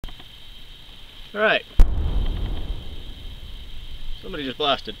Alright. Somebody just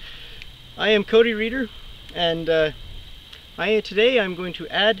blasted. I am Cody Reader, and today I'm going to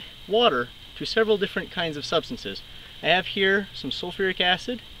add water to several different kinds of substances. I have here some sulfuric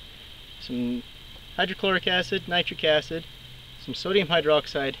acid, some hydrochloric acid, nitric acid, some sodium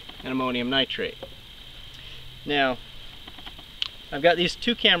hydroxide, and ammonium nitrate. Now, I've got these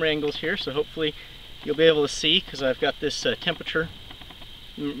two camera angles here, so hopefully you'll be able to see, because I've got this temperature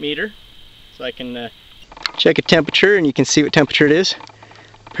meter, so I can check a temperature and you can see what temperature it is.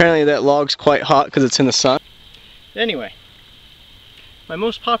 Apparently that log's quite hot because it's in the sun. Anyway, my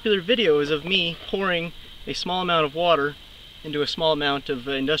most popular video is of me pouring a small amount of water into a small amount of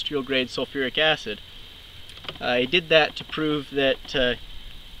industrial grade sulfuric acid. I did that to prove that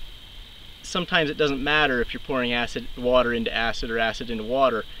sometimes it doesn't matter if you're pouring water into acid or acid into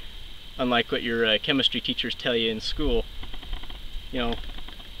water, unlike what your chemistry teachers tell you in school. You know,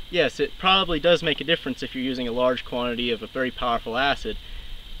 yes, it probably does make a difference if you're using a large quantity of a very powerful acid,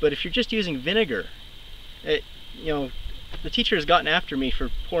 but if you're just using vinegar, the teacher has gotten after me for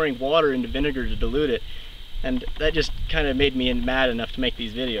pouring water into vinegar to dilute it, and that just kind of made me mad enough to make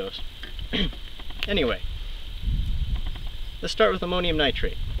these videos. Anyway, let's start with ammonium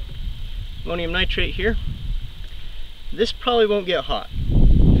nitrate. Ammonium nitrate here. This probably won't get hot.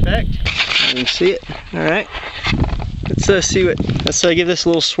 In fact, you can see it. Alright, let's give this a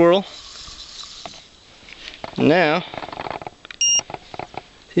little swirl. Now,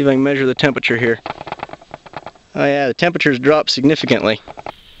 see if I can measure the temperature here. Oh yeah, the temperature's dropped significantly.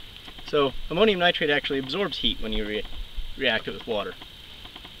 So ammonium nitrate actually absorbs heat when you react it with water.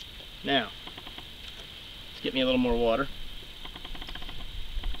 Now, let's get me a little more water.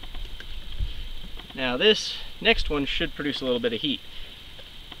 Now this next one should produce a little bit of heat.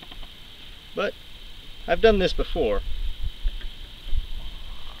 But I've done this before.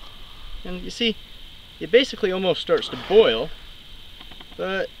 And you see, it basically almost starts to boil,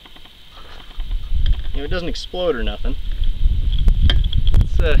 but it doesn't explode or nothing.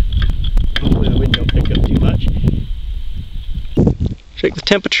 Hopefully the wind don't pick up too much. Check the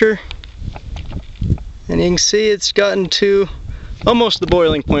temperature, and you can see it's gotten to almost the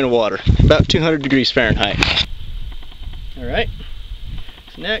boiling point of water, about 200 degrees Fahrenheit. Alright,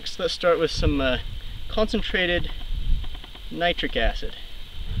 so next let's start with some concentrated nitric acid.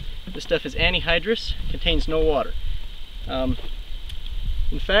 This stuff is anhydrous, contains no water. In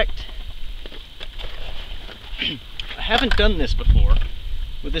fact, I haven't done this before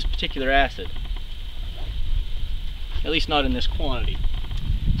with this particular acid, at least not in this quantity,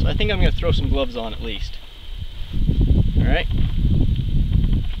 so I think I'm going to throw some gloves on at least. Alright,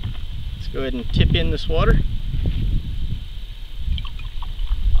 let's go ahead and tip in this water.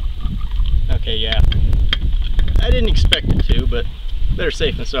 Okay, yeah, I didn't expect it to, but better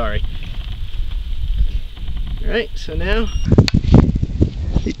safe than sorry. Alright, so now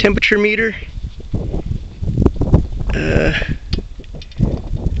the temperature meter, I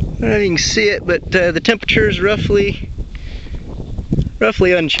don't know if you can see it, but the temperature is roughly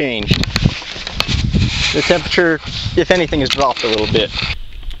unchanged. The temperature, if anything, has dropped a little bit.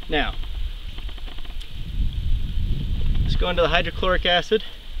 Now, let's go into the hydrochloric acid.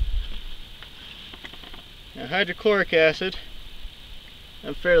 Now, hydrochloric acid,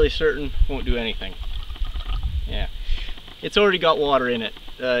 I'm fairly certain won't do anything. Yeah, it's already got water in it.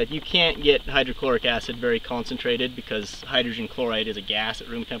 You can't get hydrochloric acid very concentrated because hydrogen chloride is a gas at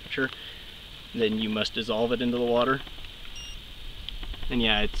room temperature. Then you must dissolve it into the water. And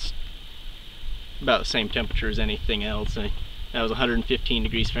yeah, it's about the same temperature as anything else. That was 115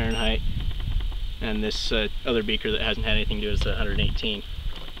 degrees Fahrenheit. And this other beaker that hasn't had anything to do is 118.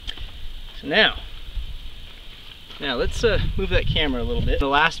 So now let's move that camera a little bit. The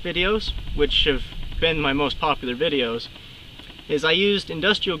last videos, which have been my most popular videos, is I used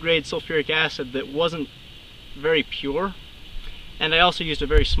industrial grade sulfuric acid that wasn't very pure, and I also used a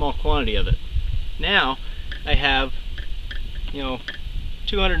very small quantity of it. Now I have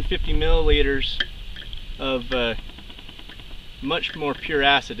 250 milliliters of much more pure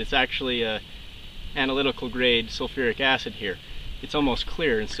acid. It's actually analytical grade sulfuric acid here. It's almost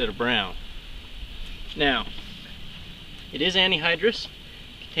clear instead of brown. Now, it is anhydrous,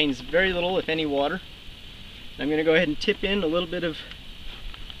 contains very little if any water. I'm going to go ahead and tip in a little bit of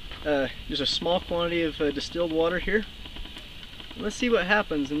just a small quantity of distilled water here. Let's see what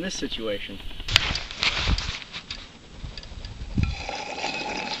happens in this situation.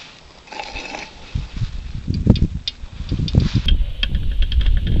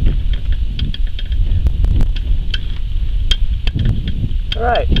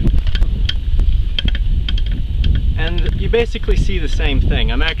 Alright. And you basically see the same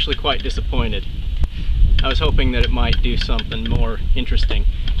thing. I'm actually quite disappointed. I was hoping that it might do something more interesting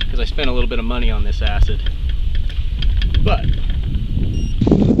because I spent a little bit of money on this acid. But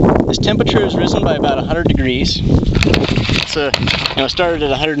this temperature has risen by about 100 degrees. It's it started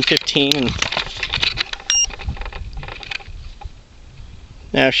at 115 and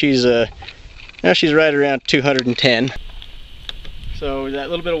now she's right around 210. So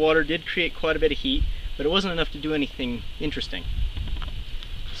that little bit of water did create quite a bit of heat, but it wasn't enough to do anything interesting.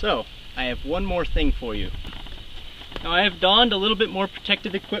 So I have one more thing for you. Now I have donned a little bit more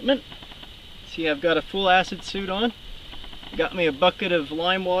protective equipment. See, I've got a full acid suit on. Got me a bucket of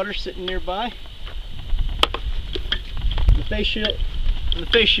lime water sitting nearby. The face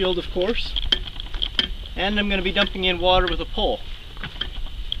shield, of course. And I'm going to be dumping in water with a pole,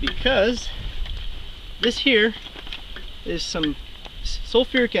 because this here is some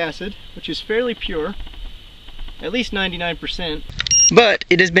sulfuric acid, which is fairly pure, at least 99%, but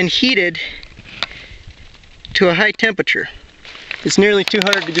it has been heated to a high temperature. It's nearly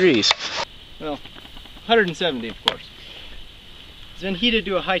 200 degrees. Well, 170 of course. It's been heated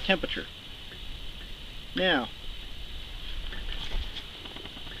to a high temperature. Now,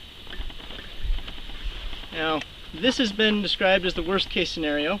 this has been described as the worst case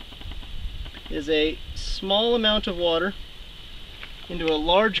scenario, is a small amount of water into a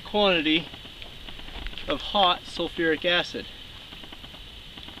large quantity of hot sulfuric acid.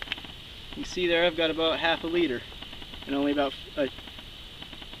 You can see there I've got about half a liter and only about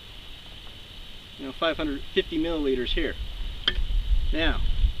 550 milliliters here. Now,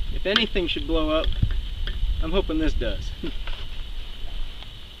 if anything should blow up, I'm hoping this does.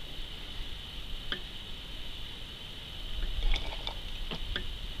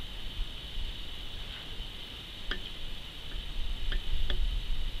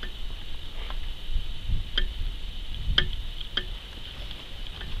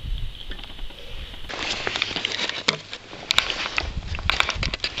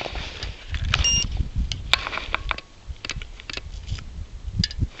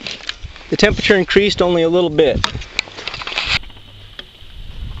 The temperature increased only a little bit.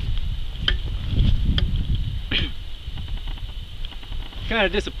 Kind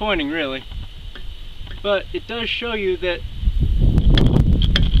of disappointing, really, but it does show you that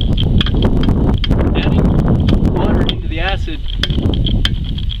adding water into the acid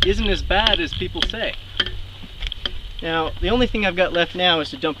isn't as bad as people say. Now, the only thing I've got left now is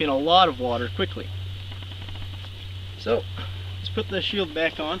to dump in a lot of water quickly. So, let's put the shield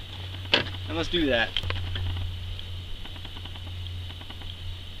back on and let's do that.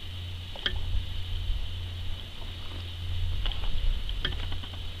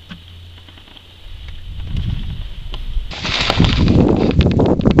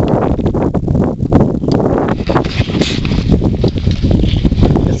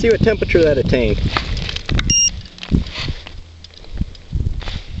 Let's see what temperature that attained.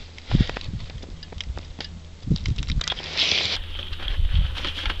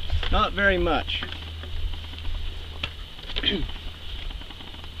 Not very much. And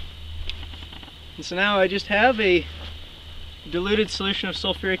so now I just have a diluted solution of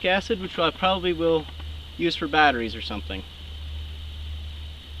sulfuric acid, which I probably will use for batteries or something.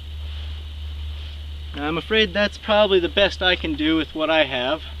 Now, I'm afraid that's probably the best I can do with what I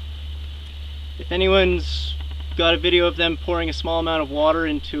have. If anyone's got a video of them pouring a small amount of water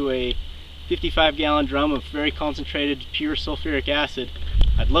into a 55-gallon drum of very concentrated pure sulfuric acid,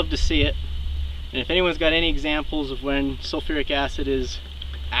 I'd love to see it. And if anyone's got any examples of when sulfuric acid is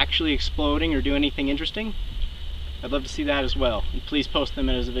actually exploding or do anything interesting, I'd love to see that as well. And please post them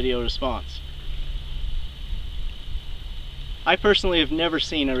as a video response. I personally have never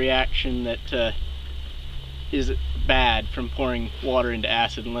seen a reaction that is bad from pouring water into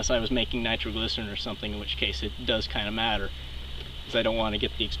acid, unless I was making nitroglycerin or something, in which case it does kind of matter, because I don't want to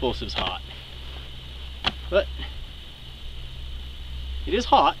get the explosives hot. But it is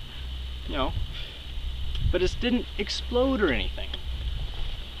hot, you know, but it didn't explode or anything.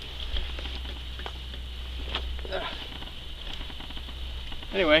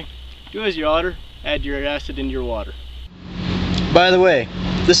 Anyway, do as you oughter, add your acid into your water. By the way,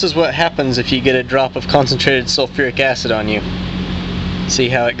 this is what happens if you get a drop of concentrated sulfuric acid on you. See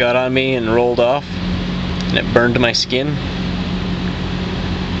how it got on me and rolled off, and it burned my skin?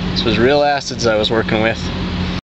 This was real acids I was working with.